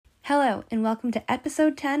Hello, and welcome to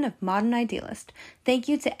episode 10 of Modern Idealist. Thank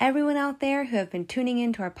you to everyone out there who have been tuning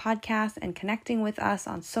in to our podcast and connecting with us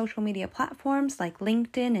on social media platforms like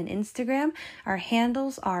LinkedIn and Instagram. Our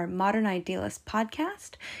handles are Modern Idealist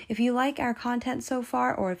Podcast. If you like our content so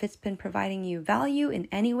far, or if it's been providing you value in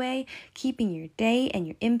any way, keeping your day and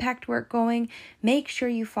your impact work going, make sure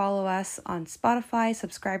you follow us on Spotify,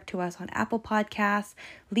 subscribe to us on Apple Podcasts,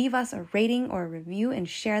 leave us a rating or a review, and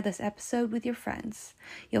share this episode with your friends.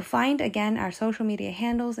 You'll find, again, our social media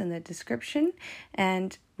handles in the description,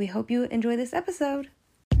 and we hope you enjoy this episode.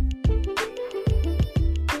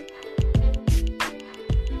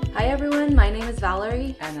 Hi everyone, my name is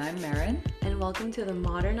Valerie. And I'm Marin. And welcome to The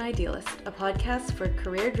Modern Idealist, a podcast for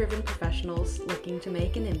career-driven professionals looking to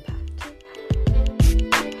make an impact.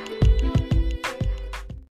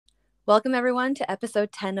 Welcome everyone to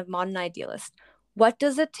episode 10 of Modern Idealist. What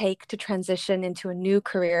does it take to transition into a new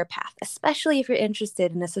career path, especially if you're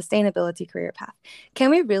interested in a sustainability career path?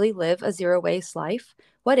 Can we really live a zero-waste life?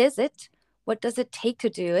 What is it? What does it take to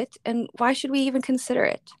do it? And why should we even consider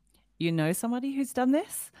it? You know somebody who's done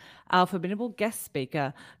this? Our formidable guest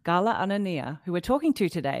speaker, Gala Anania, who we're talking to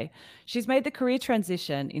today. She's made the career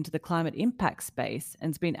transition into the climate impact space and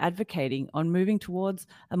has been advocating on moving towards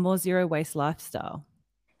a more zero-waste lifestyle.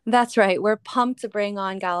 That's right. We're pumped to bring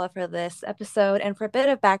on Gala for this episode. And for a bit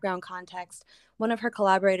of background context, one of her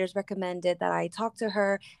collaborators recommended that I talk to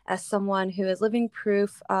her as someone who is living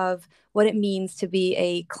proof of what it means to be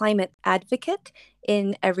a climate advocate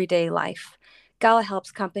in everyday life. Gala helps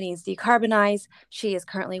companies decarbonize. She is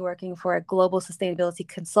currently working for a global sustainability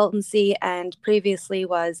consultancy and previously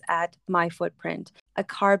was at My Footprint, a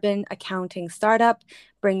carbon accounting startup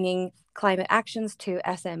bringing climate actions to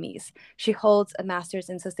SMEs. She holds a master's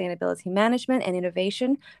in sustainability management and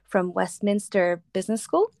innovation from Westminster Business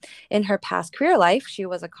School. In her past career life, she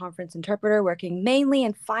was a conference interpreter working mainly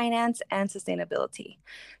in finance and sustainability.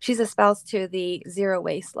 She's espoused to the zero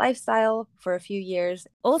waste lifestyle for a few years.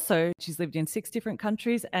 Also, she's lived in 6 different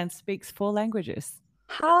countries and speaks 4 languages.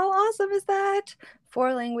 How awesome is that?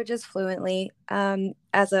 4 languages fluently.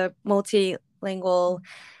 As a multilingual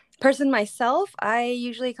person myself, I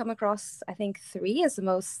usually come across, I think 3 is the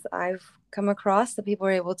most I've come across that people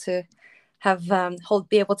are able to have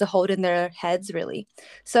be able to hold in their heads, really.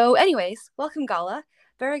 So anyways, welcome Gala.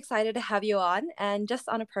 Very excited to have you on. And just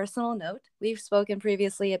on a personal note, we've spoken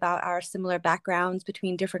previously about our similar backgrounds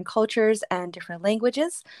between different cultures and different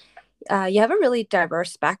languages. You have a really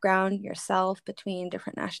diverse background yourself between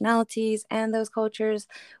different nationalities and those cultures.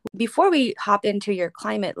 Before we hop into your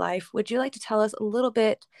climate life, would you like to tell us a little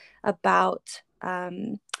bit about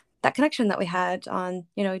that connection that we had on,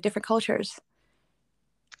 different cultures?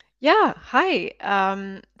 Yeah, hi.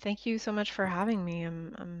 Thank you so much for having me.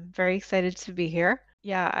 I'm very excited to be here.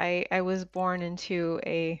 Yeah, I was born into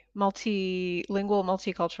a multilingual,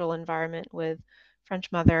 multicultural environment with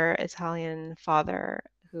French mother, Italian father,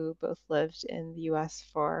 who both lived in the US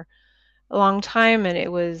for a long time, and it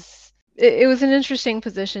was an interesting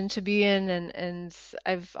position to be in, and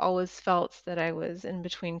I've always felt that I was in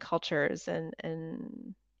between cultures,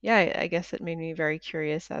 and yeah, I guess it made me very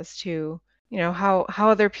curious as to how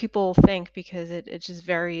other people think, because it just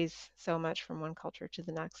varies so much from one culture to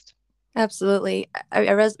the next. Absolutely. I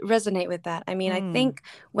resonate with that. I mean, I think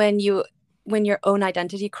when your own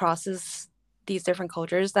identity crosses these different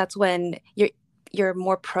cultures, that's when you're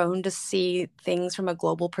more prone to see things from a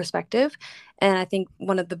global perspective. And I think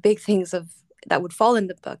one of the big things that would fall in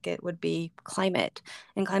the bucket would be climate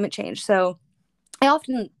and climate change. So I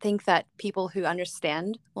often think that people who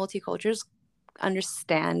understand multicultures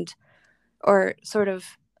understand or sort of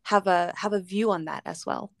have a view on that as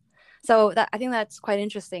well. So I think that's quite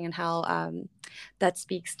interesting, and how that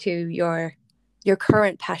speaks to your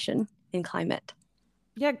current passion in climate.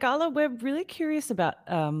 Yeah, Gala, we're really curious about,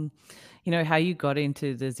 how you got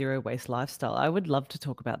into the zero waste lifestyle. I would love to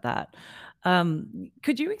talk about that.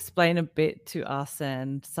 Could you explain a bit to us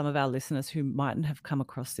and some of our listeners who mightn't have come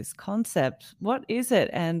across this concept? What is it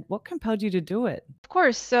and what compelled you to do it? Of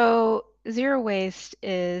course, so zero waste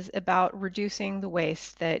is about reducing the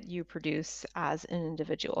waste that you produce as an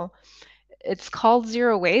individual. It's called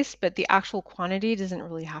zero waste, but the actual quantity doesn't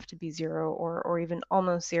really have to be zero, or even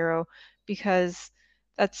almost zero, because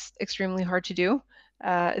that's extremely hard to do.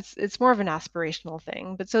 It's more of an aspirational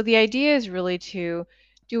thing. But so the idea is really to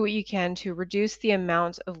do what you can to reduce the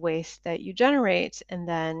amount of waste that you generate, and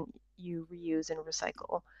then you reuse and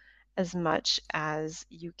recycle as much as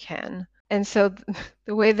you can. And so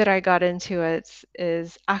the way that I got into it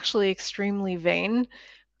is actually extremely vain,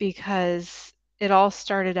 because it all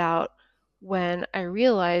started out when I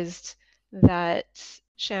realized that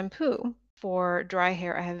shampoo for dry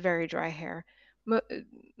hair, I have very dry hair. Mo-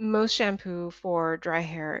 Most shampoo for dry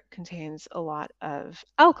hair contains a lot of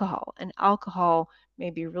alcohol, and alcohol may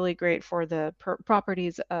be really great for the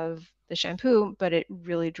properties of the shampoo, but it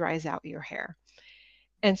really dries out your hair.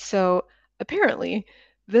 And so apparently,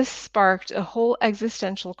 this sparked a whole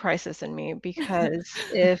existential crisis in me because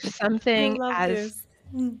if I something love as this.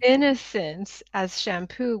 Mm. innocent as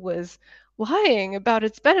shampoo was lying about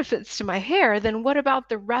its benefits to my hair, then what about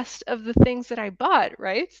the rest of the things that I bought,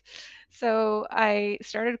 right? So I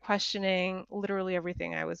started questioning literally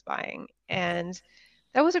everything I was buying. And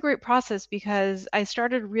that was a great process because I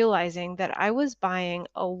started realizing that I was buying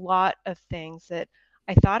a lot of things that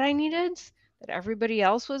I thought I needed, that everybody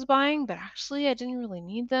else was buying, but actually I didn't really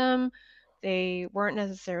need them. They weren't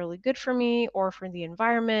necessarily good for me or for the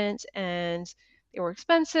environment, and they were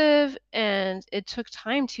expensive, and it took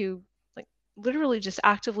time to like literally just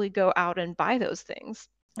actively go out and buy those things.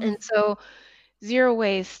 And Mm. so zero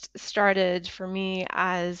waste started for me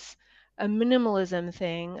as a minimalism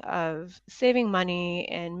thing of saving money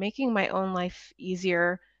and making my own life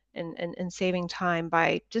easier and saving time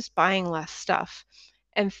by just buying less stuff.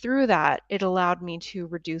 And through that, it allowed me to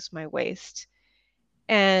reduce my waste.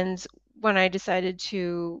 And when I decided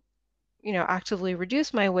to, actively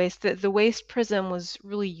reduce my waste, the waste prism was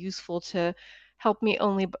really useful to help me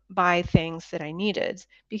only buy things that I needed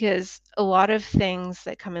because a lot of things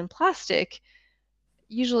that come in plastic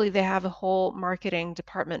usually they have a whole marketing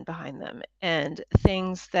department behind them, and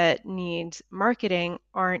things that need marketing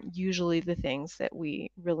aren't usually the things that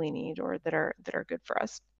we really need or that are good for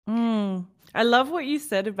us. Mm. I love what you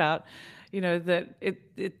said about, that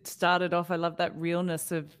it started off. I love that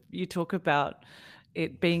realness of you talk about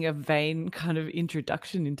it being a vain kind of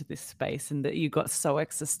introduction into this space and that you got so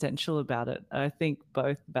existential about it. I think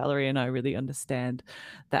both Valerie and I really understand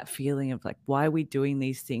that feeling of like, why are we doing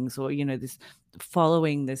these things? Or, this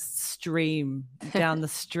following this stream down the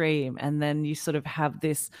stream. And then you sort of have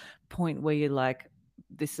this point where you're like,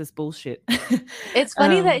 this is bullshit. It's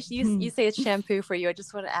funny that Hmm. you say it's shampoo for you. I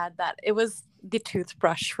just want to add that it was the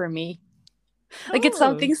toothbrush for me. Like it's Oh.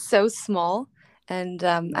 something so small, and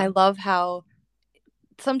I Mm. love how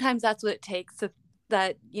sometimes that's what it takes to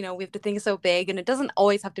that we have to think so big, and it doesn't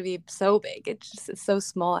always have to be so big. It's so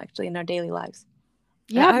small actually in our daily lives.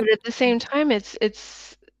 Yeah, I but at the same time,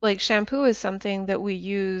 it's like shampoo is something that we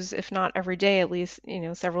use, if not every day, at least,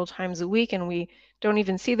 several times a week, and we don't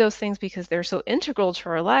even see those things because they're so integral to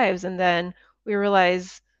our lives, and then we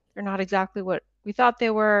realize they're not exactly what we thought they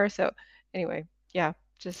were. So anyway, yeah,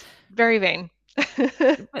 just very vain.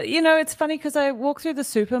 but, it's funny because I walk through the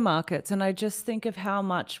supermarkets and I just think of how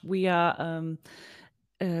much we are um,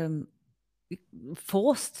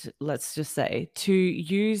 forced, let's just say, to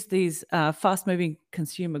use these fast-moving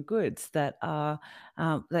consumer goods that are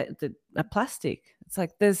that are plastic. It's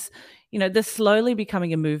like there's slowly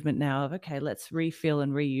becoming a movement now of okay, let's refill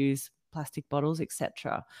and reuse plastic bottles,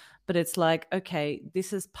 etc. But it's like okay,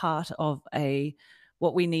 this is part of a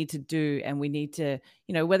what we need to do, and we need to,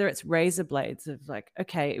 whether it's razor blades of like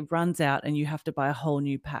okay, it runs out and you have to buy a whole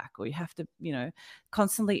new pack, or you have to,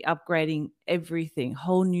 constantly upgrading everything,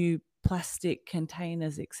 whole new plastic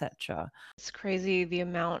containers, etc. It's crazy the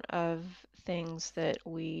amount of things that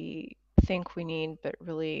we think we need, but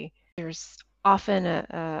really there's often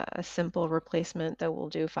a simple replacement that will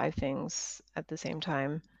do five things at the same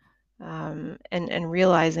time. And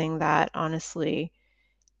realizing that honestly,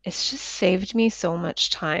 it's just saved me so much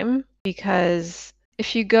time because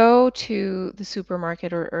if you go to the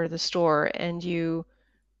supermarket or the store and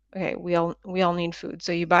okay, we all need food,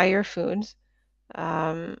 so you buy your food.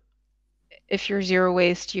 Um, if you're zero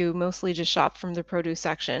waste, you mostly just shop from the produce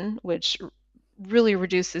section, which really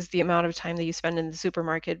reduces the amount of time that you spend in the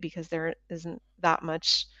supermarket because there isn't that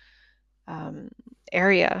much um,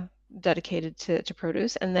 area dedicated to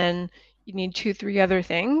produce. And then you need two, three other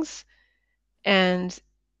things. And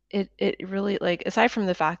it really like aside from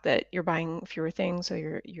the fact that you're buying fewer things, so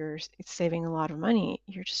you're saving a lot of money,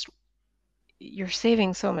 you're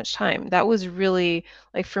saving so much time. That was really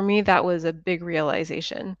like for me, that was a big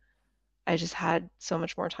realization. I just had so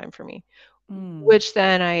much more time for me, Mm. which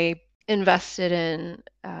then I invested in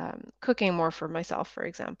cooking more for myself, for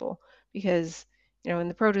example, because in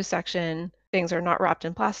the produce section, things are not wrapped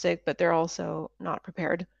in plastic, but they're also not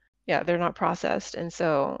prepared. Yeah, they're not processed, and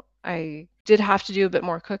so I did have to do a bit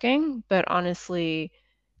more cooking, but honestly,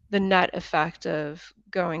 the net effect of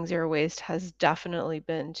going zero waste has definitely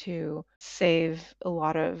been to save a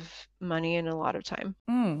lot of money and a lot of time.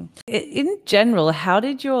 Mm. In general, how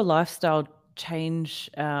did your lifestyle change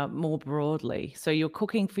more broadly? So you're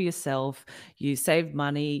cooking for yourself, you save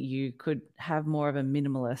money, you could have more of a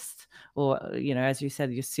minimalist, or, as you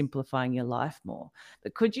said, you're simplifying your life more.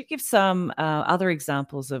 But could you give some other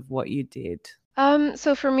examples of what you did?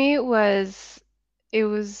 So for me, it was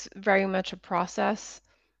very much a process.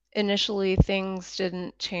 Initially, things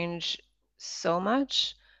didn't change so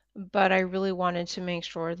much, but I really wanted to make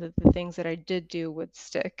sure that the things that I did do would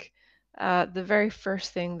stick. The very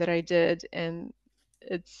first thing that I did, and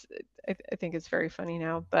it's I think it's very funny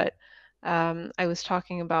now, but I was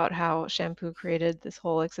talking about how shampoo created this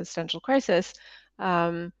whole existential crisis.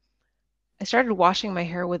 Um, I started washing my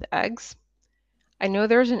hair with eggs. I know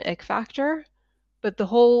there's an ick factor, but the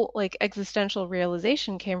whole like existential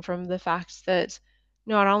realization came from the fact that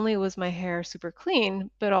not only was my hair super clean,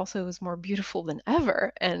 but also it was more beautiful than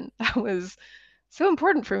ever. And that was so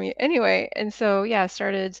important for me anyway. And so, yeah, I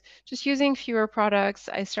started just using fewer products.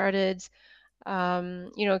 I started,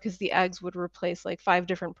 because the eggs would replace like 5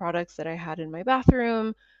 different products that I had in my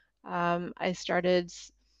bathroom. I started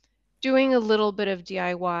doing a little bit of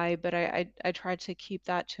DIY, but I tried to keep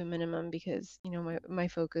that to a minimum because, my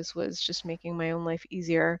focus was just making my own life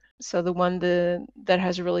easier. So that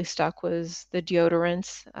has really stuck was the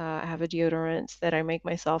deodorants. I have a deodorant that I make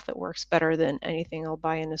myself that works better than anything I'll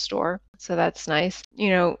buy in a store. So that's nice.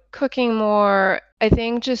 Cooking more, I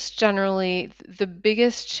think just generally the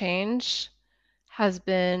biggest change has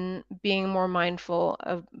been being more mindful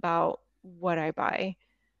about what I buy.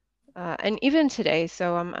 And even today,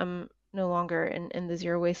 so I'm no longer in the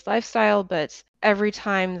zero waste lifestyle, but every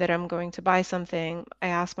time that I'm going to buy something, I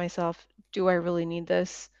ask myself, do I really need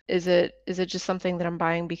this? Is it just something that I'm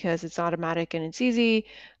buying because it's automatic and it's easy?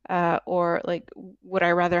 Or like, would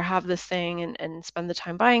I rather have this thing and spend the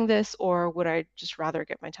time buying this, or would I just rather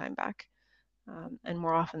get my time back? And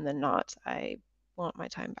more often than not, I want my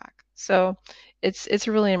time back. So it's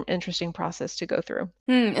a really interesting process to go through.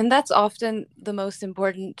 And that's often the most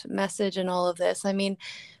important message in all of this. I mean,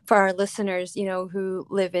 for our listeners, who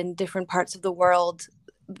live in different parts of the world,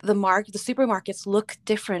 the supermarkets look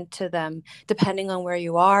different to them depending on where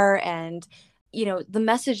you are. And, the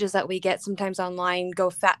messages that we get sometimes online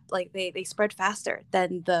go like they spread faster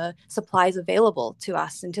than the supplies available to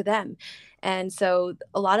us and to them. And so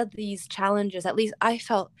a lot of these challenges, at least I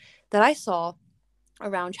felt that I saw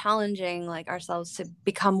around challenging like ourselves to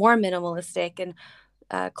become more minimalistic and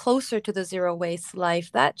closer to the zero waste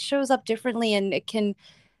life, that shows up differently, and it can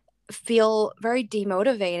feel very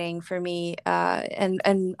demotivating for me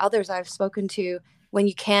and others I've spoken to when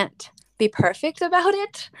you can't be perfect about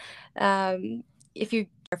it. Um, if you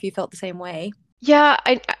felt the same way. Yeah,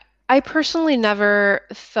 I personally never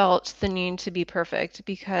felt the need to be perfect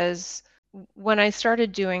because when I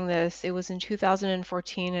started doing this, it was in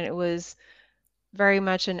 2014 and it was very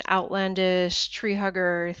much an outlandish tree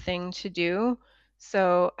hugger thing to do.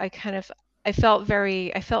 So I felt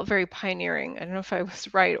very pioneering. I don't know if I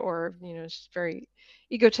was right or, it's just very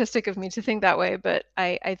egotistic of me to think that way, but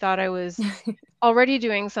I thought I was already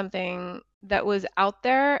doing something that was out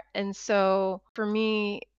there. And so for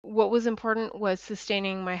me, what was important was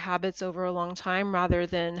sustaining my habits over a long time rather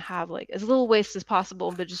than have like as little waste as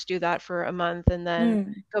possible, but just do that for a month and then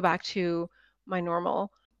Mm, go back to my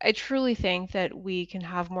normal. I truly think that we can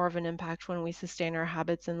have more of an impact when we sustain our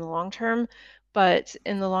habits in the long term. But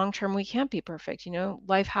in the long term, we can't be perfect.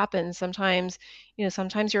 Life happens. Sometimes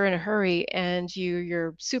you're in a hurry and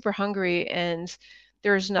you're super hungry and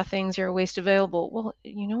there's nothing zero waste available. Well,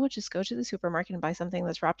 you know what? Just go to the supermarket and buy something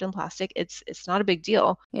that's wrapped in plastic. It's not a big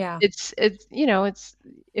deal. yeah. It's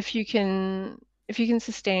if you can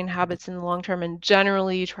sustain habits in the long term and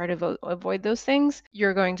generally you try to avoid those things,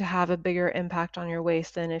 you're going to have a bigger impact on your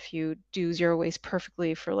waste than if you do zero waste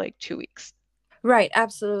perfectly for like 2 weeks. Right,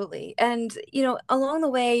 absolutely. And, along the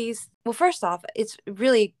ways, well, first off, it's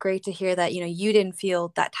really great to hear that, you didn't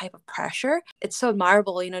feel that type of pressure. It's so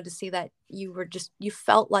admirable, to see that you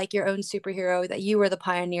felt like your own superhero, that you were the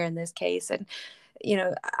pioneer in this case. And,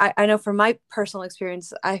 I know from my personal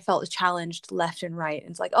experience, I felt challenged left and right. And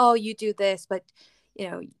it's like, oh, you do this, but,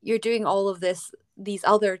 you're doing all of these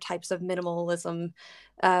other types of minimalism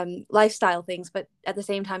lifestyle things, but at the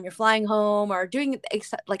same time you're flying home or doing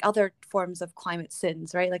like other forms of climate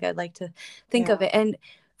sins, right? Like I'd like to think of Yeah. it. And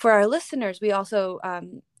for our listeners, we also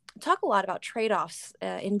talk a lot about trade-offs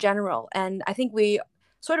in general, and I think we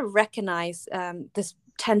sort of recognize this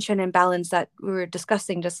tension and balance that we were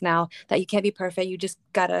discussing just now, that you can't be perfect, you just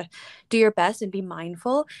gotta do your best and be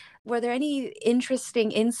mindful. Were there any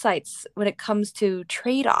interesting insights when it comes to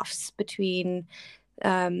trade-offs between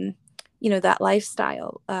um, that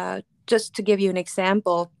lifestyle? Just to give you an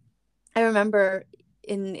example, I remember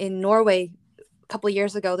in Norway couple of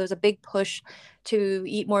years ago, there was a big push to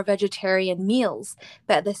eat more vegetarian meals.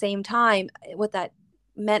 But at the same time, what that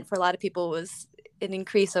meant for a lot of people was an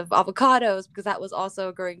increase of avocados, because that was also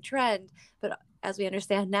a growing trend. But as we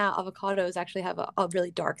understand now, avocados actually have a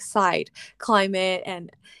really dark side, climate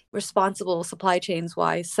and responsible supply chains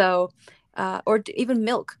wise. So, or even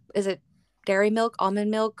milk. Is it dairy milk,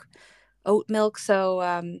 almond milk, oat milk? So,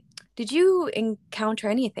 did you encounter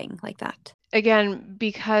anything like that? Again,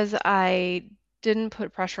 because I didn't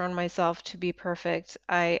put pressure on myself to be perfect,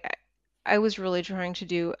 I was really trying to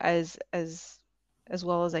do as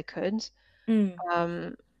well as I could. Mm,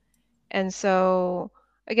 Um, and so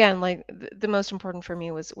again, like the most important for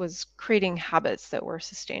me was creating habits that were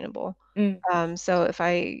sustainable. mm, So if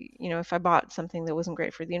I bought something that wasn't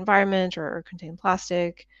great for the environment or contained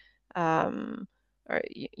plastic, um, or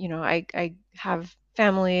I have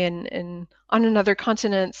family and on another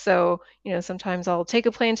continent, so sometimes I'll take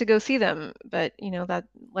a plane to go see them, but that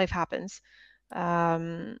life happens.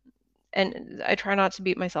 Um, and I try not to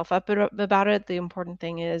beat myself up about it. The important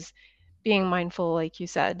thing is being mindful, like you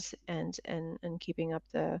said, and keeping up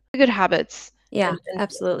the good habits. yeah, And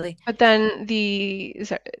absolutely. but then the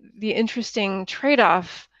interesting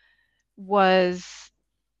trade-off was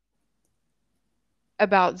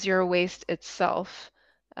about zero waste itself.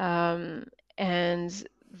 Um, and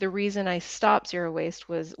the reason I stopped zero waste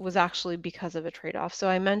was actually because of a trade-off. So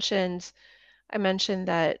I mentioned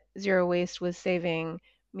that zero waste was saving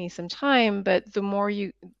me some time, but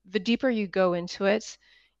the deeper you go into it,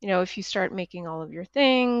 if you start making all of your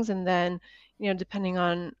things and then, depending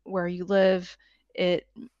on where you live, it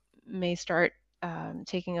may start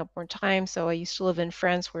taking up more time. So I used to live in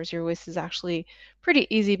France where zero waste is actually pretty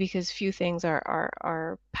easy because few things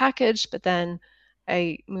are packaged, but then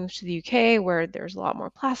I moved to the UK where there's a lot more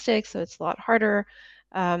plastic, so it's a lot harder.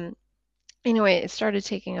 Um, anyway, it started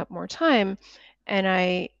taking up more time. And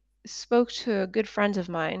I spoke to a good friend of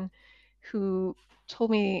mine who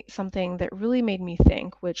told me something that really made me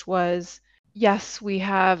think, which was yes, we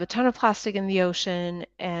have a ton of plastic in the ocean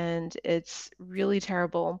and it's really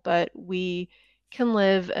terrible, but we can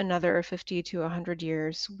live another 50 to 100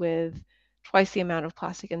 years with twice the amount of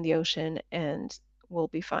plastic in the ocean and we'll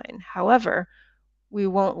be fine. However, we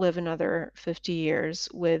won't live another 50 years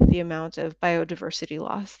with the amount of biodiversity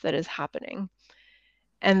loss that is happening.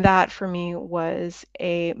 And that for me was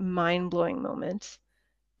a mind-blowing moment.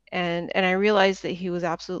 And I realized that he was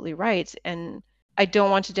absolutely right. And I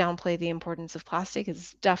don't want to downplay the importance of plastic.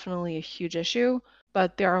 It's definitely a huge issue,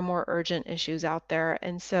 but there are more urgent issues out there.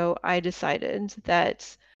 And so I decided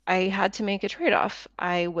that I had to make a trade-off.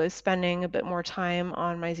 I was spending a bit more time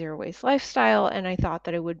on my zero waste lifestyle, and I thought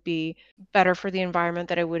that it would be better for the environment,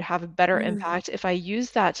 that it would have a better Mm. impact if I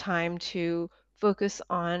used that time to focus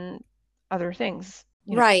on other things.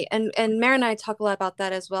 Right. And Mary and I talk a lot about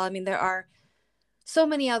that as well. I mean, there are so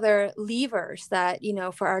many other levers that,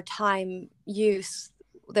 for our time use,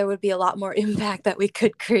 there would be a lot more impact that we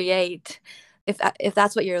could create, if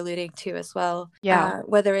that's what you're alluding to as well. Yeah.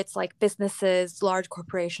 Whether it's like businesses, large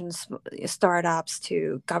corporations, startups,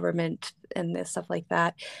 to government and this stuff like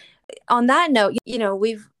that. On that note,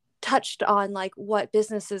 we've touched on like what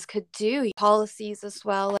businesses could do, policies as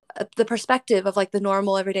well, the perspective of like the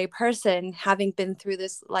normal everyday person having been through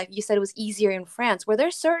this life. You said it was easier in France. Were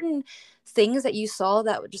there certain things that you saw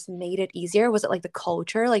that just made it easier? Was it like the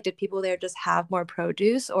culture? Like, did people there just have more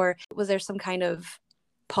produce, or was there some kind of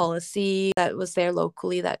policy that was there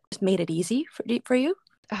locally that just made it easy for you?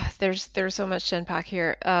 There's so much to unpack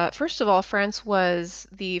here. First of all, France was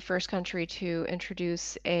the first country to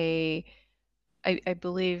introduce I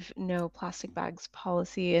believe, no plastic bags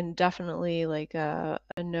policy and definitely like a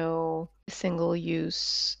no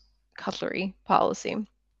single-use cutlery policy.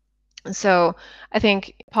 So I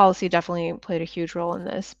think policy definitely played a huge role in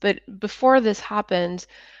this. But before this happened,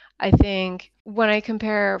 I think when I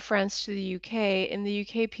compare France to the UK, in the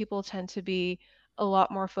UK, people tend to be a lot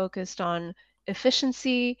more focused on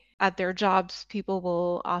efficiency at their jobs. People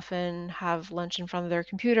will often have lunch in front of their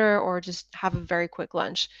computer or just have a very quick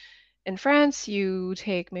lunch. In France, you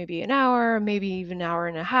take maybe an hour, maybe even an hour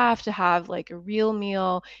and a half to have like a real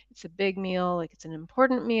meal. It's a big meal, like it's an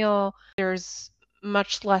important meal. There's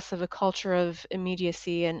much less of a culture of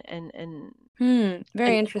immediacy and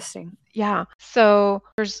Very interesting. yeah. So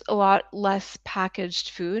there's a lot less packaged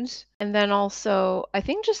foods. And then also, I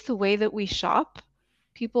think just the way that we shop,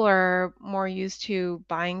 people are more used to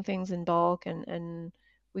buying things in bulk and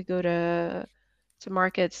we go to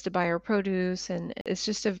markets to buy our produce and it's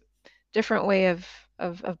just a different way of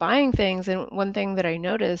buying things. And one thing that I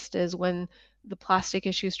noticed is when the plastic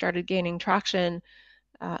issue started gaining traction,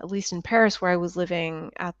 at least in Paris where I was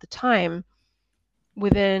living at the time,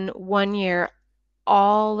 within 1 year,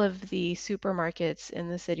 all of the supermarkets in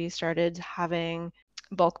the city started having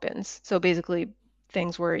bulk bins. So basically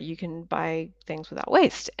things where you can buy things without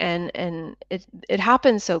waste. And it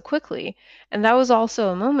happened so quickly. And that was also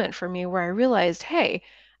a moment for me where I realized, hey,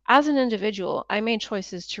 as an individual, I made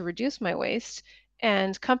choices to reduce my waste.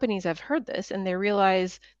 And companies have heard this and they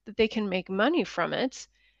realize that they can make money from it.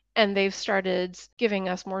 And they've started giving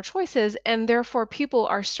us more choices. And therefore, people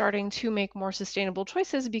are starting to make more sustainable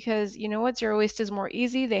choices because you know what? Zero waste is more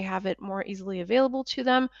easy. They have it more easily available to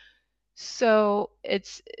them. So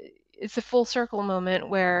it's a full circle moment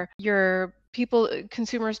where your people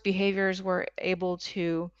consumers behaviors were able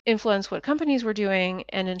to influence what companies were doing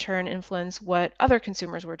and in turn influence what other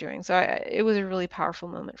consumers were doing. So it was a really powerful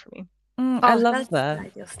moment for me. I Oh, love that's that. an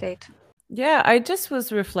ideal state. Yeah, I just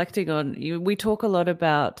was reflecting on you. We talk a lot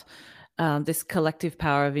about this collective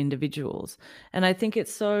power of individuals, and I think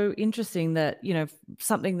it's so interesting that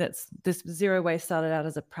something that's this zero waste started out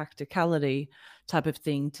as a practicality type of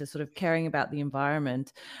thing to sort of caring about the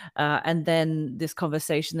environment, and then this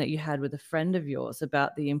conversation that you had with a friend of yours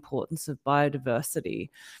about the importance of biodiversity.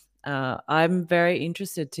 I'm very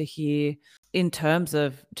interested to hear in terms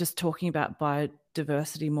of just talking about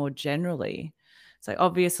biodiversity more generally. So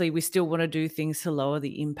obviously we still want to do things to lower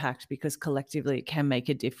the impact because collectively it can make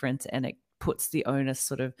a difference, and it puts the onus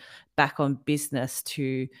sort of back on business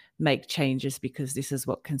to make changes because this is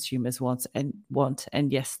what consumers want, and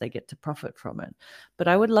yes, they get to profit from it. But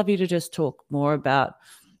I would love you to just talk more about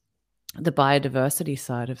the biodiversity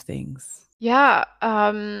side of things. Yeah,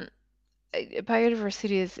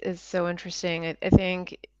 biodiversity is so interesting. I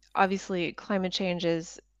think obviously climate change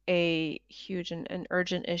is a huge and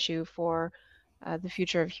urgent issue for the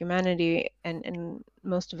future of humanity, and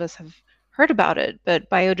most of us have heard about it. But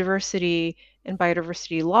biodiversity and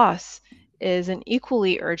biodiversity loss is an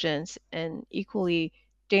equally urgent and equally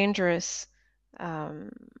dangerous um,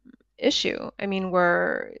 issue. I mean,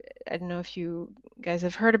 I don't know if you guys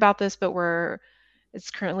have heard about this, but we're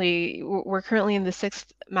currently in the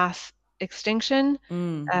sixth mass extinction,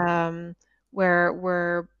 Mm. um, where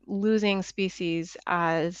we're losing species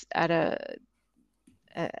as at an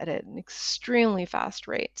extremely fast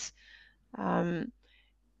rate. Um,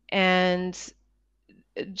 and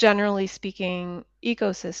generally speaking,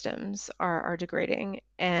 ecosystems are degrading,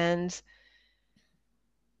 and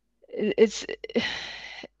it's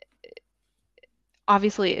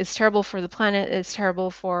obviously it's terrible for the planet, it's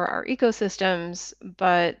terrible for our ecosystems,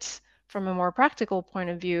 but from a more practical point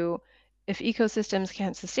of view, if ecosystems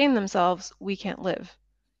can't sustain themselves, we can't live.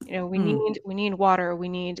 You know, Mm. we need water, we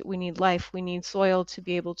need life, we need soil to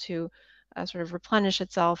be able to sort of replenish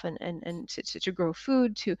itself and to grow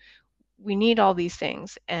food. To we need all these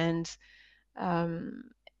things, um,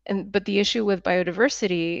 but the issue with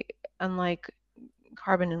biodiversity, unlike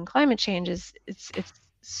carbon and climate change, is it's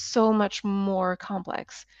so much more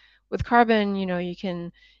complex. With carbon, you know, you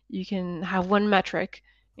can have one metric,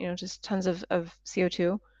 you know, just tons of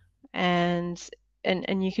CO2, and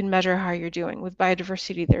and you can measure how you're doing. With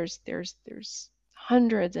biodiversity, there's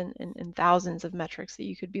hundreds and thousands of metrics that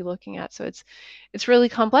you could be looking at. So it's really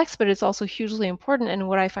complex, but it's also hugely important. And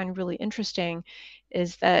what I find really interesting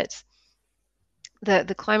is that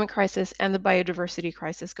the climate crisis and the biodiversity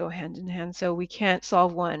crisis go hand in hand. So we can't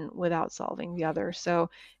solve one without solving the other.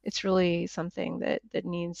 So it's really something that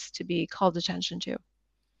needs to be called attention to.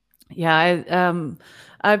 Yeah,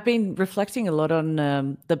 I've been reflecting a lot on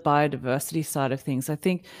the biodiversity side of things. I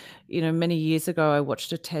think, many years ago, I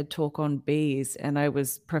watched a TED talk on bees, and I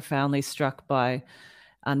was profoundly struck by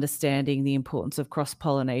understanding the importance of cross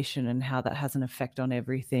pollination and how that has an effect on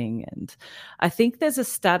everything. And I think there's a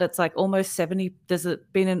stat; it's like almost 70.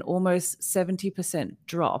 Been an almost 70%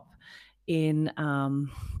 drop in I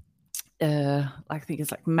think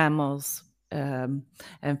it's like mammals,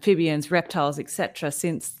 amphibians, reptiles, etc.,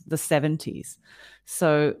 since the 70s.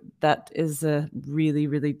 So that is a really,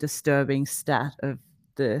 really disturbing stat of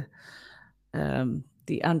the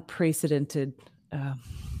unprecedented,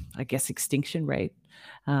 I guess, extinction rate.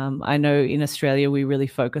 I know in Australia we really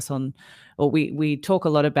focus on, or we talk a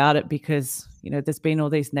lot about it because there's been all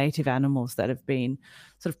these native animals that have been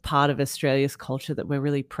sort of part of Australia's culture that we're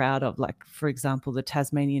really proud of. Like, for example, the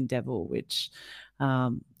Tasmanian devil, which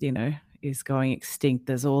is going extinct.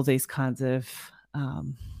 There's all these kinds of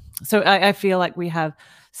so I feel like we have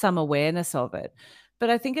some awareness of it.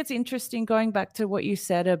 But I think it's interesting going back to what you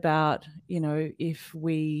said about, if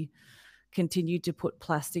we continue to put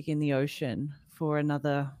plastic in the ocean for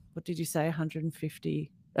another, what did you say,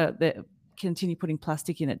 150, continue putting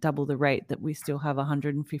plastic in at double the rate, that we still have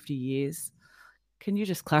 150 years. Can you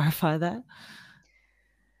just clarify that?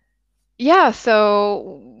 Yeah,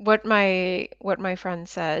 so what my friend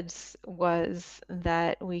said was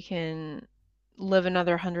that we can live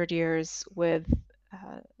another 100 years with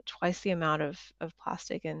twice the amount of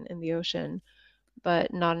plastic in the ocean,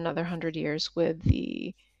 but not another 100 years with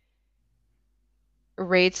the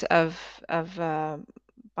rates of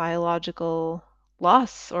biological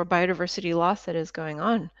loss or biodiversity loss that is going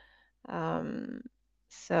on. Um,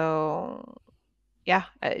 so yeah,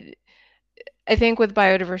 I think with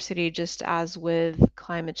biodiversity, just as with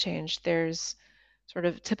climate change, there's sort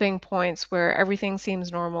of tipping points where everything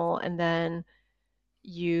seems normal, and then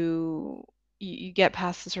you you get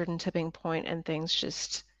past a certain tipping point and things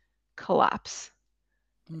just collapse.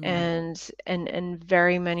 Mm. And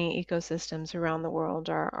very many ecosystems around the world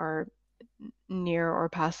are near or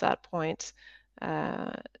past that point.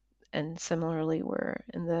 Uh, and similarly, we're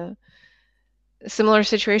in the similar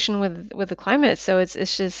situation with the climate. So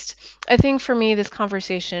it's just I think for me this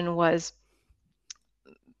conversation was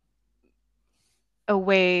a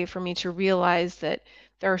way for me to realize that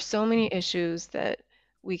there are so many issues that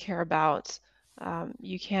we care about.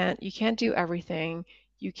 You can't do everything.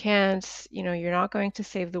 You can't, you're not going to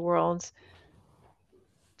save the world.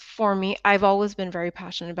 For me, I've always been very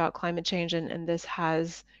passionate about climate change, and this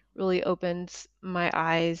has really opened my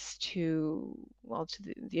eyes to, well, to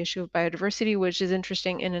the issue of biodiversity, which is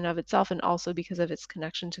interesting in and of itself, and also because of its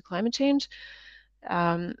connection to climate change.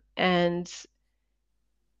 And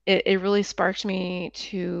it really sparked me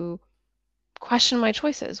to question my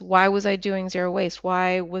choices. Why was I doing zero waste?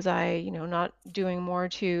 Why was I, not doing more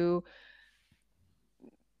to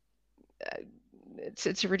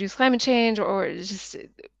reduce climate change, or just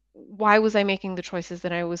why was I making the choices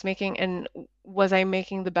that I was making, and was I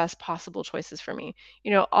making the best possible choices for me?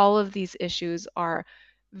 All of these issues are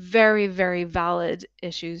very, very valid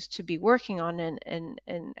issues to be working on,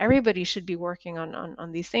 and everybody should be working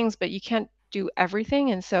on these things, but you can't do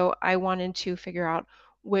everything. And so I wanted to figure out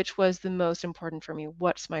which was the most important for me.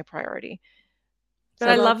 What's my priority? But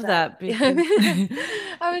I I So love love that. that because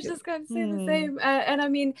I was because just going to say the hmm, same. And I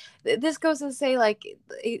mean, this goes to say, like,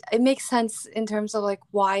 it makes sense in terms of like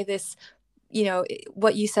why this,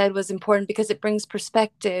 what you said was important, because it brings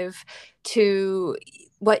perspective to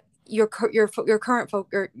what your current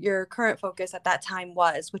focus at that time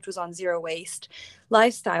was, which was on zero waste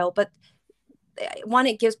lifestyle. But one,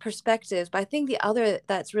 it gives perspectives, but I think the other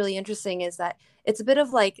that's really interesting is that it's a bit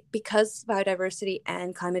of like, because biodiversity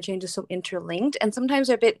and climate change is so interlinked, and sometimes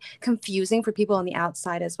they're a bit confusing for people on the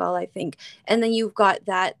outside as well, I think. And then you've got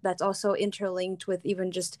that's also interlinked with even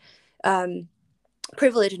just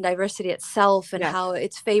privilege and diversity itself, and how yes.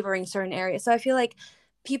 it's favoring certain areas. So I feel like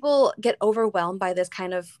people get overwhelmed by this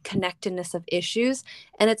kind of connectedness of issues,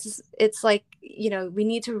 and it's like, we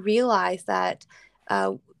need to realize that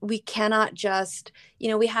we cannot just,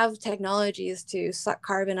 we have technologies to suck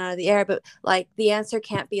carbon out of the air, but like the answer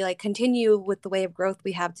can't be like continue with the way of growth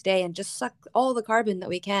we have today and just suck all the carbon that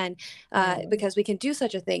we can, Mm. because we can do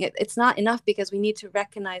such a thing. It's not enough, because we need to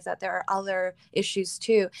recognize that there are other issues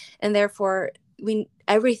too, and therefore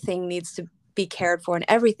everything needs to be cared for, and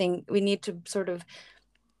everything we need to sort of,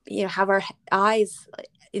 have our eyes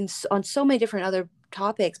on so many different other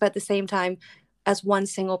topics. But at the same time, as one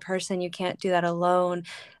single person, you can't do that alone.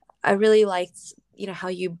 I really liked, how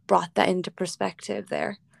you brought that into perspective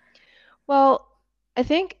there. Well, I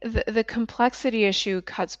think the complexity issue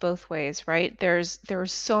cuts both ways, right? There's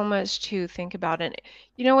so much to think about, and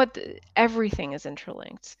you know what? Everything is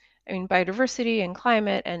interlinked. I mean, biodiversity and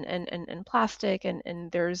climate and plastic,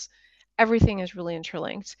 and there's everything is really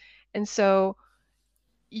interlinked. And so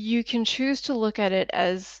you can choose to look at it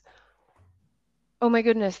as, oh my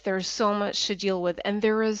goodness, there's so much to deal with, and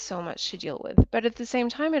there is so much to deal with. But at the same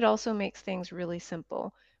time, it also makes things really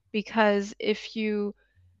simple, because if you,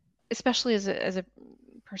 especially as a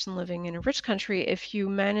person living in a rich country, if you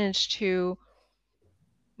manage to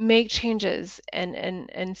make changes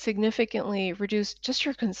and significantly reduce just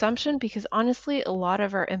your consumption, because honestly, a lot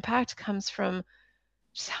of our impact comes from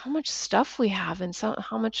just how much stuff we have, and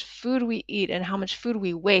how much food we eat and how much food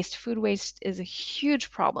we waste. Food waste is a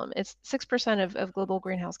huge problem. It's 6% of global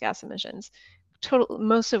greenhouse gas emissions, total,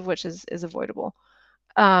 most of which is avoidable.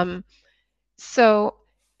 Um, so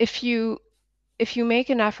if you make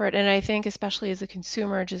an effort, and I think especially as a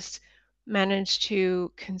consumer, just manage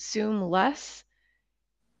to consume less,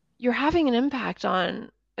 you're having an impact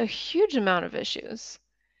on a huge amount of issues.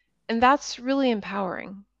 And that's really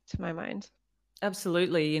empowering to my mind.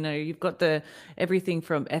 absolutely, you've got the everything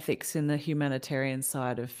from ethics in the humanitarian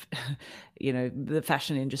side of, the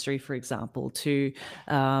fashion industry, for example, to,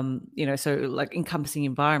 so like encompassing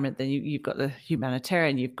environment. Then you've got the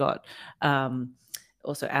humanitarian, you've got,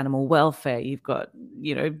 also animal welfare. You've got,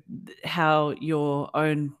 how your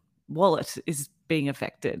own wallet is being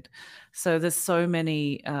affected. So there's so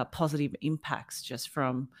many positive impacts just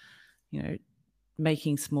from,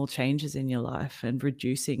 making small changes in your life and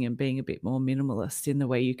reducing and being a bit more minimalist in the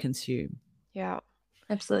way you consume. Yeah.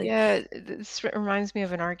 Absolutely. Yeah, this reminds me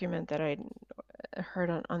of an argument that I heard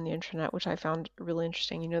on the internet, which I found really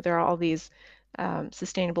interesting. There are all these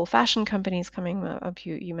sustainable fashion companies coming up.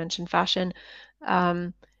 You mentioned fashion,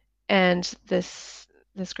 um, and this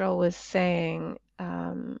girl was saying,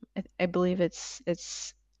 I believe it's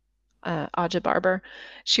Aja Barber.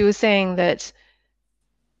 She was saying that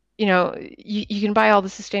you can buy all the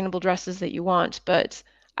sustainable dresses that you want, but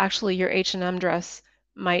actually your H&M dress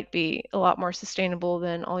might be a lot more sustainable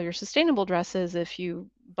than all your sustainable dresses if you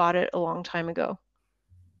bought it a long time ago.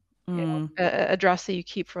 Mm. A dress that you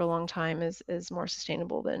keep for a long time is more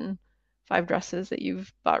sustainable than 5 dresses that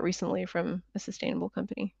you've bought recently from a sustainable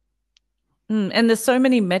company. And there's so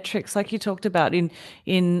many metrics, like you talked about, in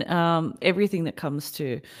everything that comes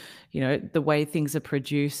to, the way things are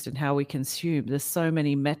produced and how we consume. There's so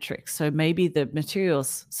many metrics. So maybe the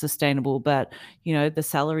material's sustainable, but the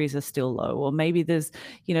salaries are still low, or maybe there's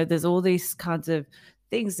all these kinds of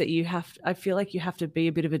things that I feel like you have to be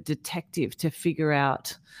a bit of a detective to figure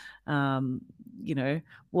out, um,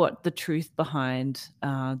 what the truth behind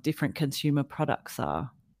different consumer products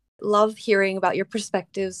are. Love hearing about your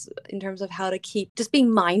perspectives in terms of how to keep just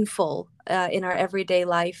being mindful in our everyday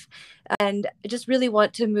life. And I just really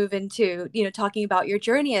want to move into, talking about your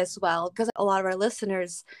journey as well, because a lot of our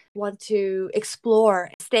listeners want to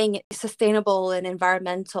explore staying sustainable and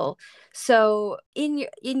environmental. So in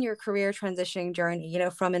your career transitioning journey,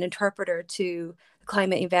 from an interpreter to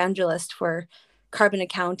climate evangelist for carbon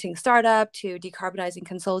accounting startup to decarbonizing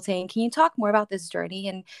consulting, can you talk more about this journey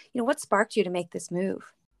and, what sparked you to make this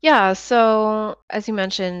move? Yeah, so as you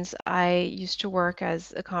mentioned, I used to work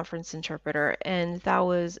as a conference interpreter, and that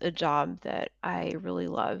was a job that I really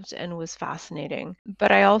loved and was fascinating.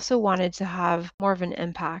 But I also wanted to have more of an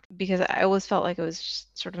impact because I always felt like I was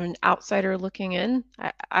just sort of an outsider looking in.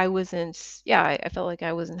 I wasn't, yeah, I felt like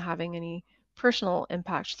I wasn't having any personal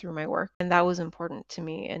impact through my work, and that was important to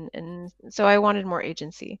me. And so I wanted more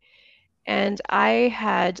agency. And I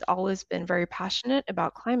had always been very passionate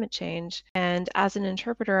about climate change. And as an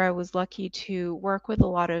interpreter, I was lucky to work with a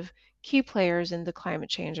lot of key players in the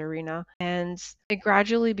climate change arena. And it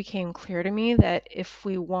gradually became clear to me that if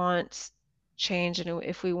we want change and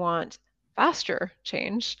if we want faster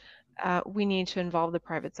change, we need to involve the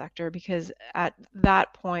private sector because at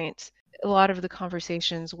that point, a lot of the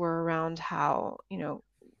conversations were around how,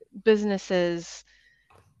 businesses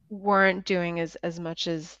weren't doing as much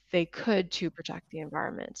as they could to protect the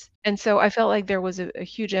environment. And so I felt like there was a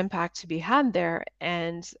huge impact to be had there.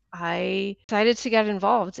 And I decided to get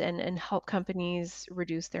involved and help companies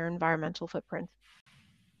reduce their environmental footprint.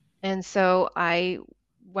 And so I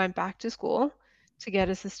went back to school to get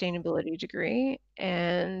a sustainability degree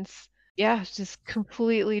and yeah, just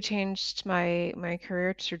completely changed my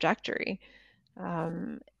career trajectory.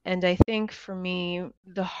 And I think for me,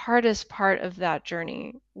 the hardest part of that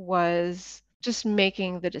journey was just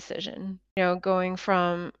making the decision. Going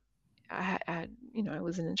from I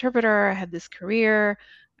was an interpreter, I had this career,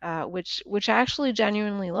 which I actually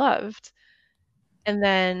genuinely loved, and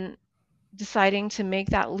then deciding to make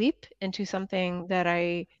that leap into something that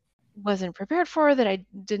I wasn't prepared for, that I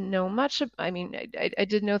didn't know much. I mean, I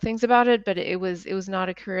did know things about it, but it was not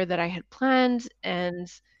a career that I had planned,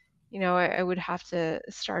 and I would have to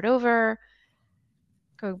start over,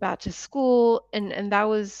 go back to school, and that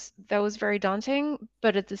was very daunting.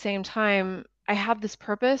 But at the same time, I had this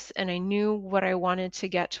purpose, and I knew what I wanted to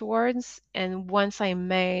get towards. And once I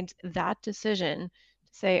made that decision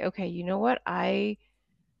to say, okay, you know what, I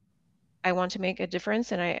want to make a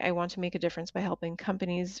difference, and I want to make a difference by helping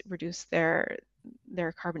companies reduce their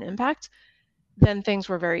carbon impact, then things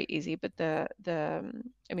were very easy. But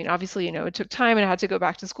I mean, obviously, it took time, and I had to go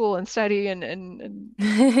back to school and study, and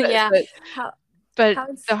but Yeah. but, How but how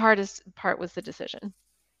the hardest part was the decision.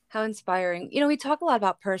 how inspiring. We talk a lot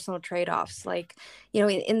about personal trade-offs. Like,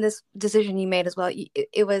 in this decision you made as well,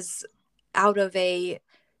 it was out of a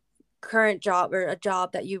current job or a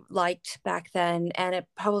job that you liked back then, and it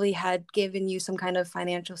probably had given you some kind of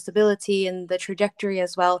financial stability and the trajectory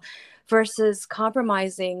as well, versus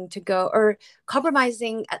compromising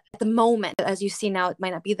at the moment. As you see now, it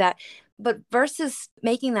might not be that, but versus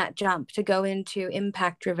making that jump to go into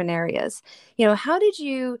impact driven areas. How did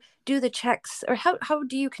you do the checks, or how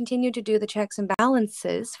do you continue to do the checks and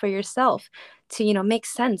balances for yourself to make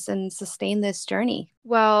sense and sustain this journey?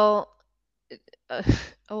 Well,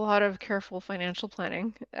 a lot of careful financial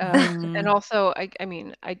planning. And Mm. also, I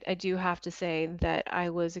mean, I do have to say that I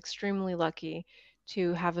was extremely lucky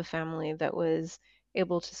to have a family that was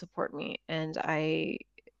able to support me. And I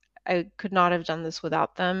could not have done this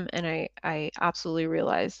without them. And I absolutely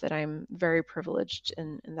realize that I'm very privileged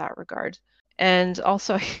in that regard. And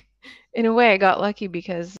also, in a way, I got lucky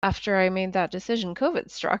because after I made that decision,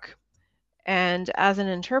 COVID struck. And as an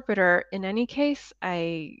interpreter, in any case,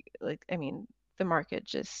 I mean, the market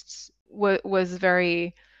just was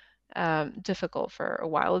very difficult for a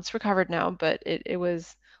while. It's recovered now, but it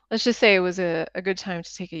was, let's just say it was a good time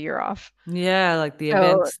to take a year off. Yeah, like the So,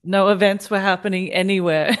 events, no events were happening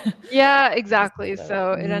anywhere. yeah, Just exactly. sort of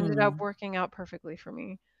like, So it ended up working out perfectly for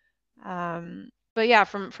me. But yeah,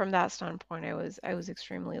 from that standpoint, I was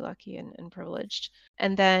extremely lucky and privileged.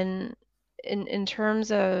 And then in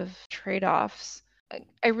terms of trade-offs,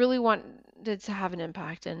 I really wanted to have an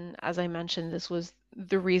impact. And as I mentioned, this was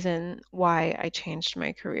the reason why I changed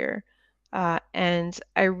my career. And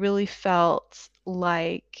I really felt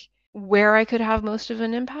like where I could have most of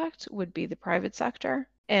an impact would be the private sector.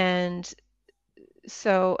 And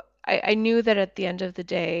so I knew that at the end of the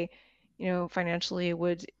day, financially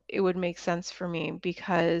it would make sense for me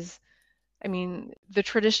because I mean the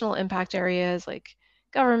traditional impact areas like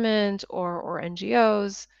government or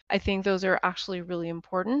NGOs, I think those are actually really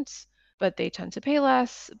important, but they tend to pay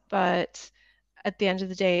less. But at the end of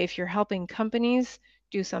the day, if you're helping companies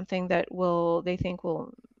do something that they think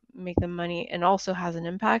will make them money and also has an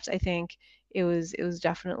impact, I think it was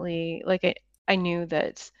definitely like I knew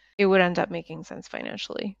that it would end up making sense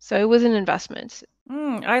financially. So it was an investment.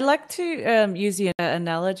 I like to use the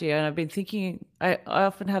analogy, and I've been thinking. I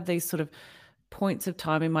often have these sort of points of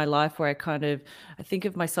time in my life where I think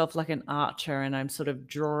of myself like an archer, and I'm sort of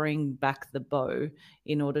drawing back the bow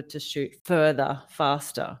in order to shoot further,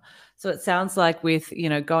 faster. So it sounds like with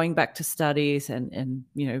going back to studies, and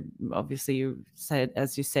obviously you said,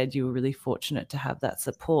 as you said, you were really fortunate to have that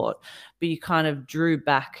support, but you kind of drew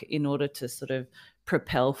back in order to sort of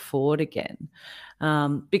propel forward again,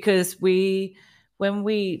 because when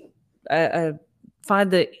we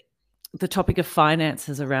find that the topic of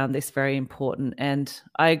finances around this very important. And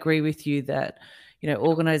I agree with you that,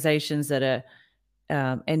 organizations that are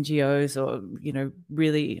NGOs or,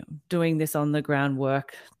 really doing this on the ground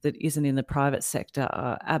work that isn't in the private sector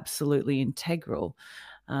are absolutely integral.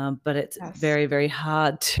 But it's Yes. very, very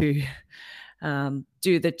hard to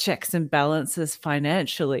do the checks and balances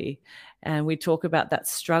financially. And we talk about that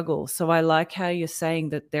struggle. So I like how you're saying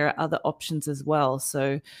that there are other options as well.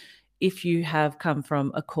 So if you have come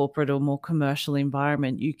from a corporate or more commercial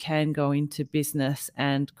environment, you can go into business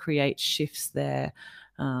and create shifts there,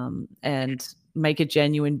 and make a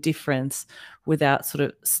genuine difference without sort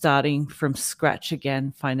of starting from scratch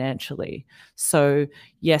again financially. So,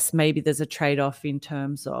 yes, maybe there's a trade off in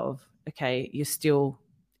terms of, okay, you're still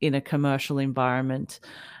in a commercial environment,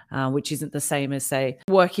 which isn't the same as, say,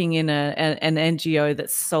 working in an NGO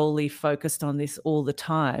that's solely focused on this all the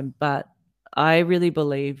time. But I really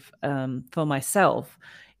believe, for myself,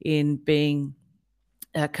 in being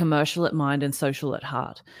commercial at mind and social at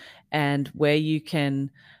heart. And where you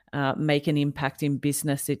can make an impact in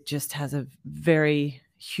business, it just has a very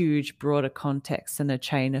huge, broader context and a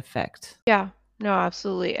chain effect. Yeah. No,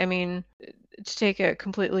 absolutely. I mean, to take a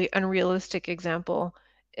completely unrealistic example,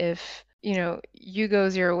 if, you go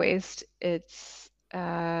zero waste, or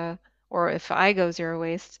if I go zero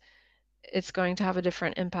waste, it's going to have a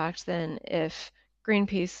different impact than if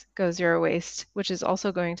Greenpeace goes zero waste, which is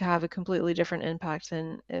also going to have a completely different impact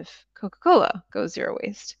than if Coca-Cola goes zero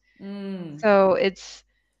waste. Mm. So it's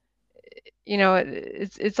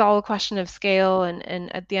all a question of scale,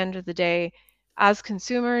 and at the end of the day, as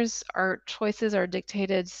consumers, our choices are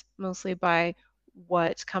dictated mostly by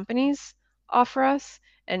what companies offer us.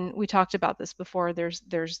 And we talked about this before. There's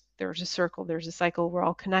a circle, there's a cycle, we're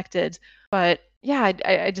all connected. But yeah,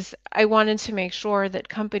 I wanted to make sure that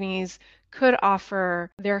companies could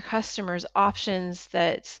offer their customers options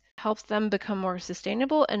that helps them become more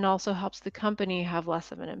sustainable and also helps the company have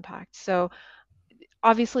less of an impact. So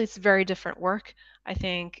obviously it's very different work. I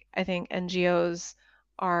think NGOs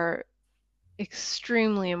are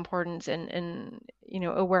extremely important in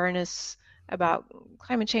awareness about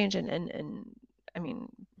climate change and I mean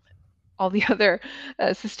all the other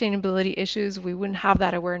sustainability issues. We wouldn't have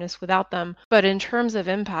that awareness without them. But in terms of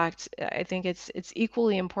impact, I think it's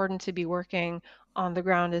equally important to be working on the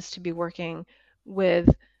ground as to be working with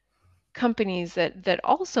companies that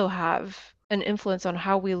also have an influence on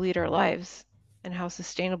how we lead our lives and how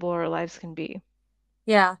sustainable our lives can be.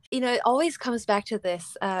 Yeah. It always comes back to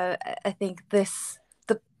this. I think the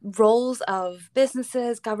roles of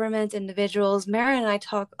businesses, government, individuals. Mara and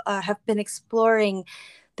I have been exploring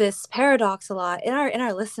this paradox a lot in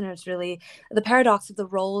our listeners, really, the paradox of the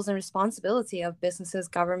roles and responsibility of businesses,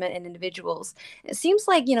 government, and individuals. It seems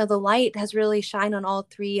like, the light has really shined on all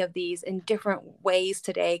three of these in different ways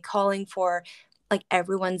today, calling for like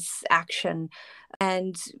everyone's action.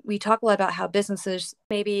 And we talk a lot about how businesses,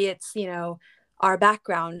 maybe it's, our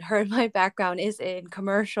background, her and my background is in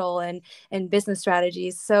commercial and business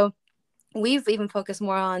strategies. So we've even focused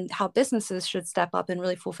more on how businesses should step up and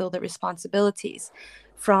really fulfill their responsibilities,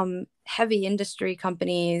 from heavy industry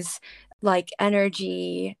companies like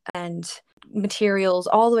energy and materials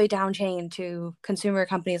all the way down chain to consumer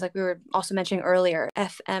companies like we were also mentioning earlier,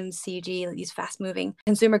 FMCG, these fast moving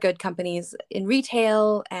consumer good companies in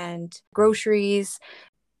retail and groceries.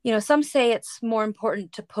 Some say it's more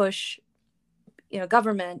important to push,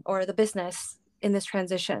 government or the business in this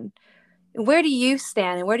transition. Where do you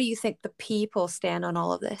stand, and where do you think the people stand on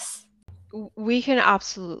all of this? We can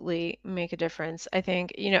absolutely make a difference. I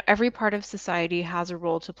think, every part of society has a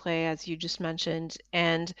role to play, as you just mentioned,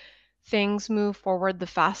 and things move forward the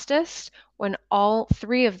fastest when all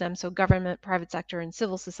three of them, so government, private sector, and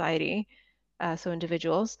civil society, so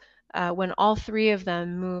individuals, when all three of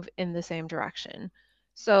them move in the same direction.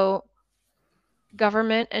 So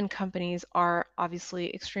government and companies are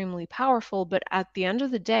obviously extremely powerful, but at the end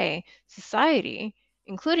of the day, society,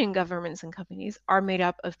 including governments and companies, are made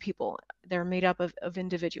up of people. They're made up of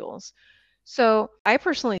individuals. So I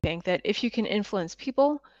personally think that if you can influence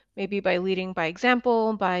people, maybe by leading by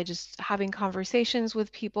example, by just having conversations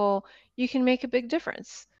with people, you can make a big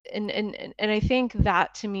difference. And I think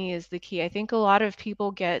that to me is the key. I think a lot of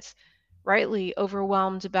people get rightly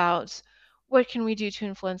overwhelmed about what can we do to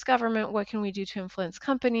influence government? What can we do to influence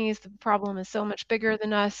companies? The problem is so much bigger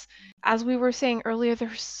than us. As we were saying earlier,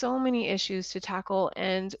 there's so many issues to tackle,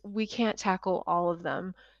 and we can't tackle all of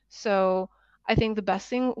them. So I think the best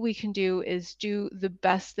thing we can do is do the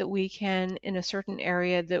best that we can in a certain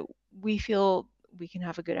area that we feel we can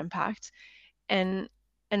have a good impact, and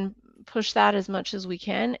and push that as much as we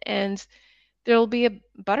can. And there'll be a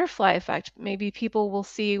butterfly effect. Maybe people will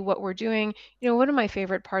see what we're doing. One of my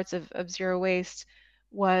favorite parts of zero waste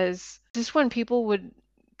was just when people would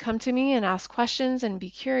come to me and ask questions and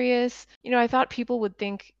be curious. I thought people would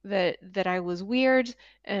think that I was weird,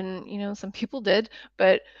 and some people did,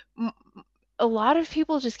 but a lot of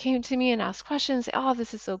people just came to me and asked questions. Oh,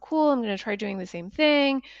 this is so cool. I'm going to try doing the same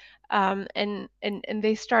thing. And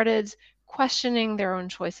they started questioning their own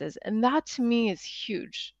choices. And that to me is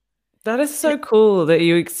huge. That is so cool that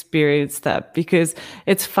you experienced that, because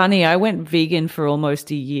it's funny. I went vegan for almost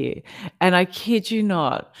a year, and I kid you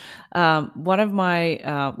not, one of my,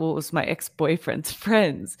 well, it was my ex-boyfriend's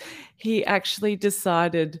friends. He actually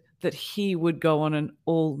decided that he would go on an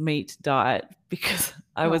all meat diet because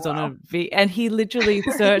I Oh, was on wow. a and he literally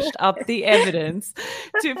searched up the evidence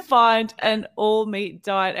to find an all meat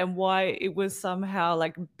diet and why it was somehow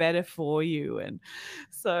like better for you. And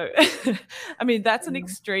so, I mean, that's an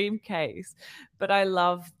extreme case, but I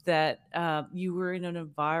love that you were in an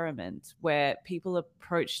environment where people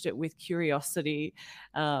approached it with curiosity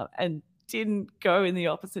and didn't go in the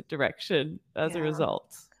opposite direction as a Yeah.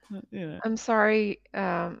 result. I'm sorry.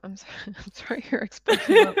 I'm sorry. I'm sorry your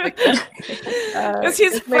ex-boyfriend was like that. It's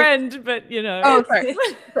his 'Cause my friend, but Oh, sorry.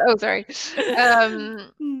 Oh, sorry.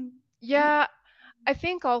 Um, Hmm. yeah, I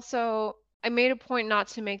think also I made a point not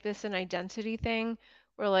to make this an identity thing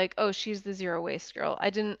where like, oh, she's the zero waste girl. I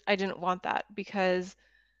didn't want that because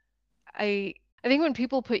I I think when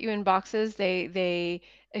people put you in boxes, they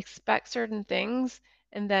expect certain things,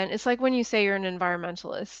 and then it's like when you say you're an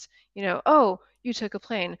environmentalist, oh, you took a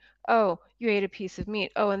plane, oh, you ate a piece of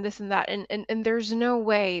meat, oh, and this and that, and there's no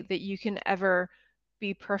way that you can ever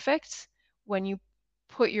be perfect when you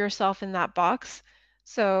put yourself in that box.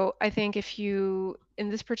 So I think if you, in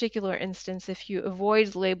this particular instance, if you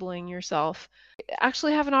avoid labeling yourself,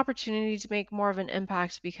 actually have an opportunity to make more of an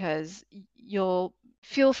impact because you'll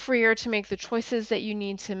feel freer to make the choices that you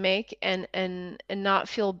need to make and not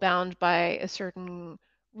feel bound by a certain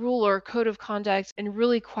rule or code of conduct and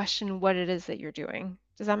really question what it is that you're doing.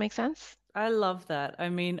 Does that make sense? I love that. I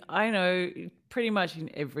mean, I know pretty much in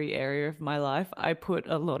every area of my life, I put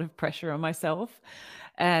a lot of pressure on myself.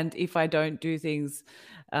 And if I don't do things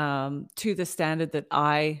to the standard that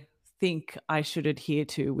I think I should adhere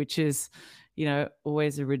to, which is,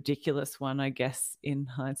 always a ridiculous one, I guess, in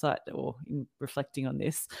hindsight or in reflecting on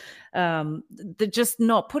this, the just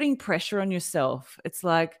not putting pressure on yourself. It's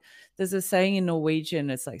like there's a saying in Norwegian,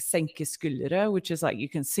 it's like senke skuldre, which is like you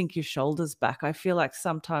can sink your shoulders back. I feel like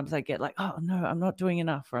sometimes I get like, oh no, I'm not doing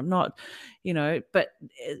enough, or I'm not, but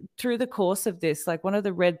through the course of this, like one of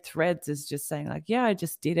the red threads is just saying like, yeah, I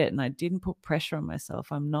just did it and I didn't put pressure on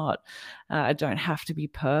myself. I don't have to be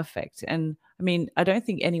perfect. And I mean, I don't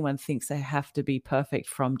think anyone thinks they have to be perfect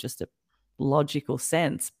from just a logical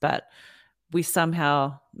sense, but we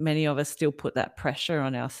somehow, many of us still put that pressure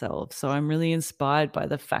on ourselves. So I'm really inspired by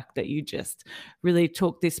the fact that you just really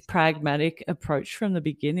took this pragmatic approach from the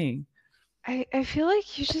beginning. I feel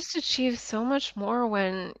like you just achieve so much more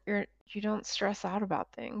when you don't stress out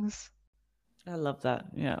about things. I love that.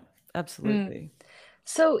 Yeah, Mm. absolutely.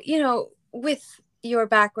 So, with your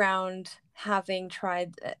background having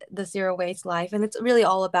tried the zero waste life, and it's really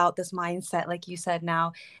all about this mindset, like you said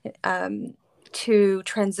now, to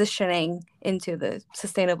transitioning into the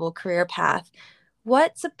sustainable career path,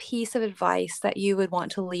 what's a piece of advice that you would want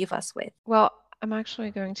to leave us with? Well, I'm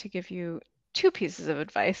actually going to give you two pieces of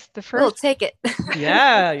advice. We'll take it.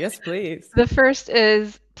 Yeah, yes, please. The first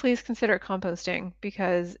is please consider composting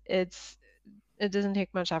because it doesn't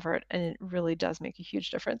take much effort and it really does make a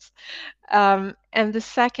huge difference. And the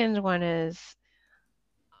second one is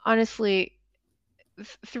honestly,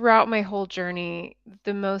 throughout my whole journey,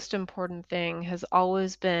 the most important thing has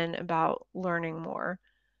always been about learning more.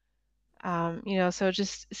 So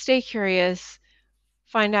just stay curious,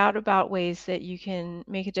 find out about ways that you can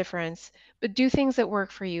make a difference, but do things that work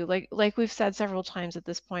for you. Like we've said several times at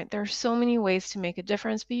this point, there are so many ways to make a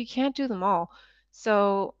difference, but you can't do them all.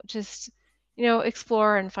 So just,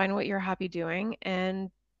 explore and find what you're happy doing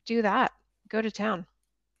and do that. Go to town.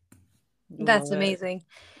 That's amazing.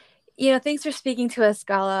 Thanks for speaking to us,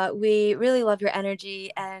 Gala. We really love your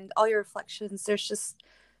energy and all your reflections. There's just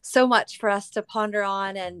so much for us to ponder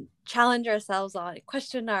on and challenge ourselves on,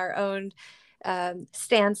 question our own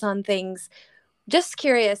stance on things. Just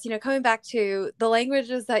curious, coming back to the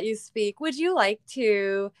languages that you speak, would you like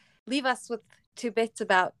to leave us with two bits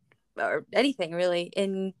about, or anything really,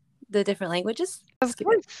 in the different languages? Of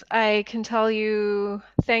course, I can tell you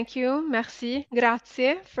thank you, merci,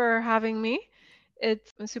 grazie for having me.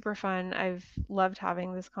 It's been super fun. I've loved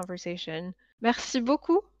having this conversation. Merci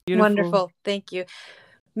beaucoup. Beautiful. Wonderful. Thank you.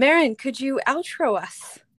 Marin, could you outro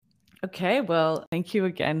us? Okay, well, thank you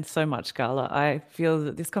again so much, Gala. I feel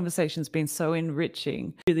that this conversation's been so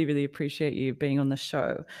enriching. Really, really appreciate you being on the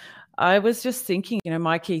show. I was just thinking,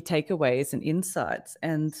 my key takeaways and insights,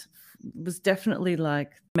 and was definitely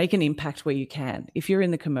like, make an impact where you can. If you're in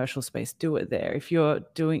the commercial space, do it there. If you're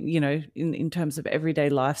doing, in terms of everyday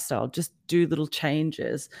lifestyle, just do little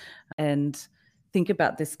changes and think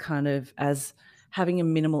about this kind of as having a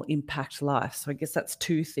minimal impact life. So I guess that's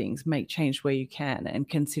two things: make change where you can and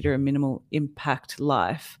consider a minimal impact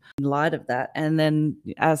life in light of that. And then,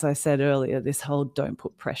 as I said earlier, this whole don't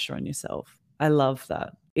put pressure on yourself. I love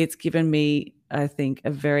that. It's given me, I think, a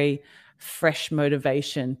very fresh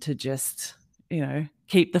motivation to just,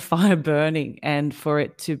 keep the fire burning and for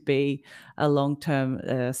it to be a long-term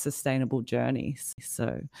sustainable journey.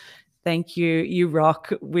 So thank you. You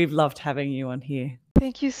rock. We've loved having you on here.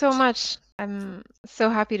 Thank you so much. I'm so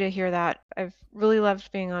happy to hear that. I've really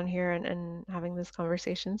loved being on here and having this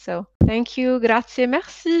conversation. So thank you. Grazie.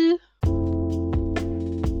 Merci.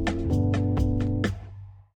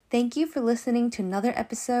 Thank you for listening to another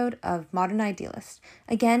episode of Modern Idealist.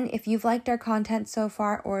 Again, if you've liked our content so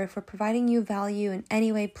far, or if we're providing you value in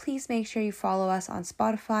any way, please make sure you follow us on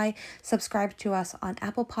Spotify, subscribe to us on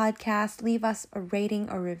Apple Podcasts, leave us a rating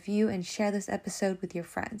or review, and share this episode with your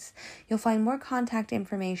friends. You'll find more contact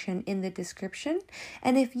information in the description.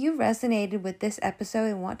 And if you resonated with this episode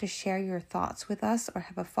and want to share your thoughts with us or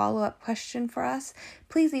have a follow-up question for us,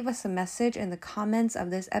 please leave us a message in the comments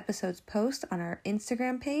of this episode's post on our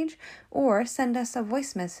Instagram page, or send us a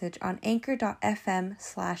voice message on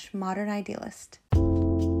anchor.fm/modernidealist.